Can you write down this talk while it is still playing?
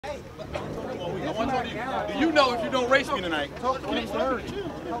Do you know if you don't race me tonight?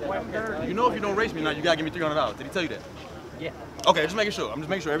 You know if you don't race me tonight, you gotta give me $300. Did he tell you that? Yeah. Okay, just making sure. I'm just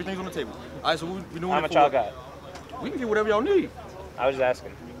making sure everything's on the table. All right, so we doing. How much y'all got? We can get whatever y'all need. I was just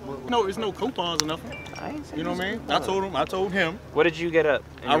asking. No, it's no coupons or nothing. You know what I mean? I told him. What did you get up?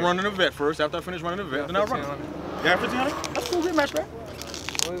 I run an event first. After I finish running the event, then I run. Yeah, 1,500. That's cool. We match that.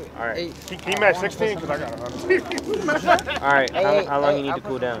 All right. Can you match 16? Because I got 100. All right. How long you need to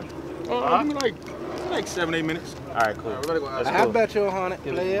cool down? Like 7-8 minutes. All right, cool. That's I cool. bet you 100,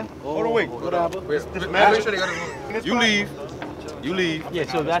 player. Hold on, wait. Whatever. You leave. You leave.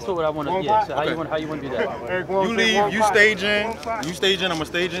 Yeah, so that's what I want to. Yeah. So how you want to do that? You leave. You stage in. You stage in. I'm gonna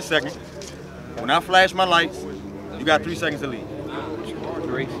stage in second. When I flash my lights, you got 3 seconds to leave.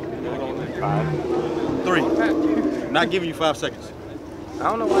 3, 5. 3. I'm not giving you 5 seconds. I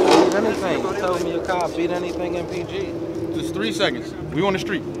don't know why you beat anything. You told me your car beat anything in PG. Just 3 seconds. We on the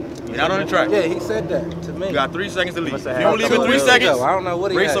street. We're not on the track. Yeah, he said that to me. You got 3 seconds to leave. If you have don't leave in 3 seconds, I don't know what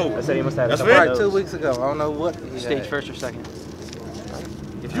he race had. over. I said he must have. That's Right, fair. 2 weeks ago. I don't know what he Stage had. first or second?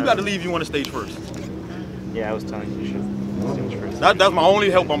 If you got to leave, you want to stage first. Yeah, I was telling you should stage first. That's my only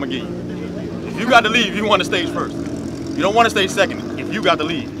help I'm gonna give you. If you got to leave, you want to stage first. You don't want to stage second if you got to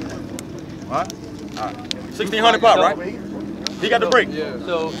leave. All right? All right. 1,600 pop, right? He got the break.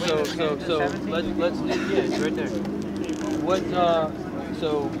 So let's do it's right there. What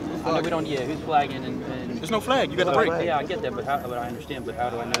so I know we don't who's flagging and There's no flag. You got the break. Yeah, I get that, but I understand. But how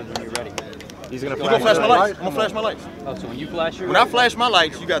do I know when you're ready? He's gonna You gonna flash my lights? I'm gonna flash my lights. Oh, so when you flash your When I flash my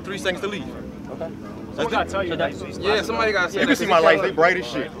lights, you got 3 seconds to leave. Okay. That's it. Yeah, somebody got to say You can see my lights. They bright as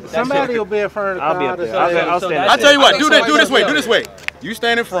shit. Somebody will be in front of the car. I'll be up there. I'll stand. I tell you what. Do this way. Do this way. You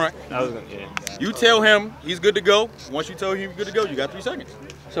stand in front. I was gonna, You tell him he's good to go. Once you tell him he's good to go, you got 3 seconds.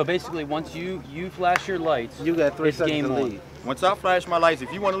 So basically, once you flash your lights, You got 3 seconds to on. leave. Once I flash my lights,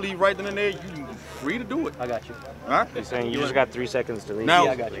 if you want to leave right then and there, you free to do it. I got you. All right? You're saying you just got 3 seconds to leave. Now,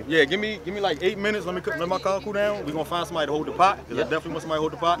 Yeah, I got you. yeah, give me like 8 minutes. Let my car cool down. We're gonna find somebody to hold the pot, because I definitely want somebody to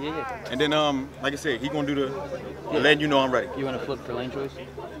hold the pot. Yeah. And then, like I said, he gonna do the letting you know I'm ready. You want to flip for lane choice?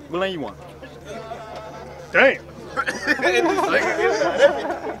 What lane you want? Damn. I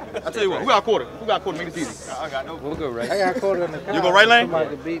tell you what, who got a quarter? Who got a quarter? Make it easy. We'll go right. I got caught in the car. You go right lane? Somebody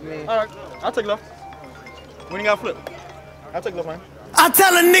could beat me. All right, I'll take left. When you got flip? I'll take left lane. I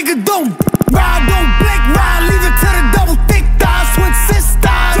tell a nigga don't ride, don't blink, ride, leave it to the double thick thighs, twin sisters.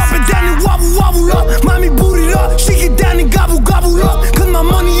 Drop it down and wobble, wobble up. Mommy booted up, she get down and gobble, gobble up. Cause my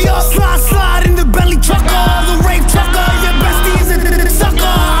money up, slide, slide in the belly trucker, the rape trucker. Your bestie is a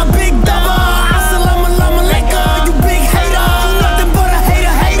sucker, big double. Assalamu alaikum, you big hater. You nothing but a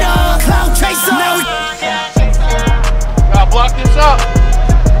hater, hater. Cloud chaser. Now we Gotta block this up.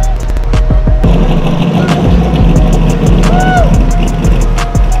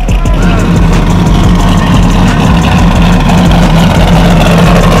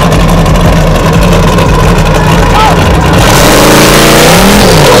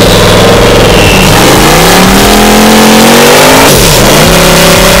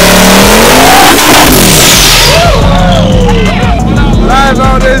 Live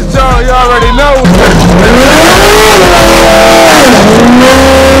on this joint, you already know.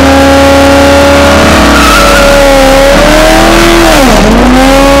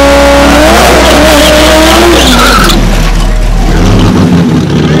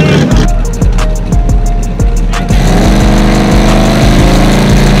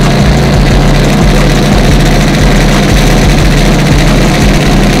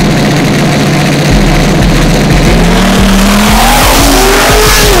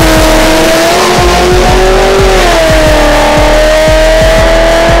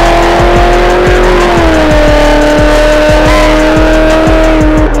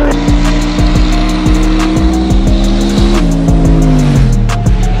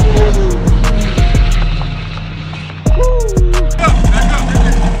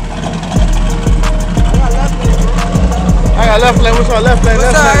 Left lane, what's up? Left lane,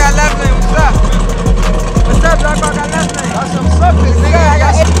 left lane. I got left lane, what's up? What's up, Donk? I got left lane. That's some suckers, nigga. I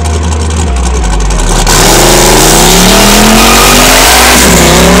got